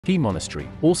Key Monastery,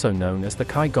 also known as the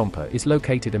Kye Gompa, is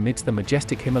located amidst the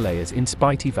majestic Himalayas in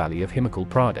Spiti Valley of Himachal,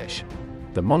 Pradesh.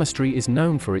 The monastery is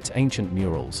known for its ancient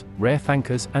murals, rare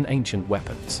thankas and ancient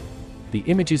weapons. The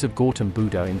images of Gautam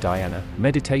Buddha in dhyana,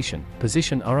 meditation,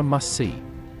 position are a must-see.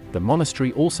 The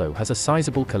monastery also has a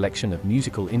sizable collection of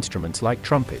musical instruments like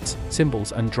trumpets,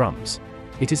 cymbals and drums.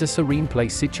 It is a serene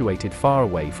place situated far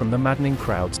away from the maddening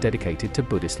crowds dedicated to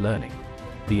Buddhist learning.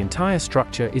 The entire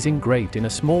structure is engraved in a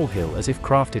small hill as if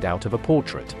crafted out of a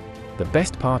portrait. The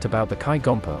best part about the Kye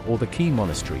Gompa or the Key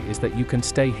Monastery is that you can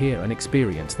stay here and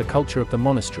experience the culture of the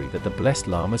monastery that the Buddhist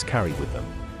Lamas carry with them.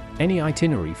 Any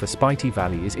itinerary for Spiti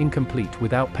Valley is incomplete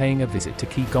without paying a visit to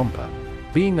Key Gompa.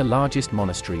 Being the largest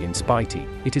monastery in Spiti,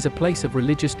 it is a place of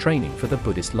religious training for the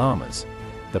Buddhist Lamas.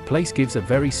 The place gives a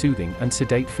very soothing and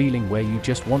sedate feeling where you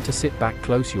just want to sit back,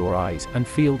 close your eyes and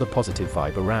feel the positive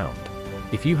vibe around.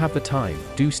 If you have the time,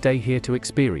 do stay here to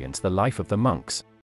experience the life of the monks.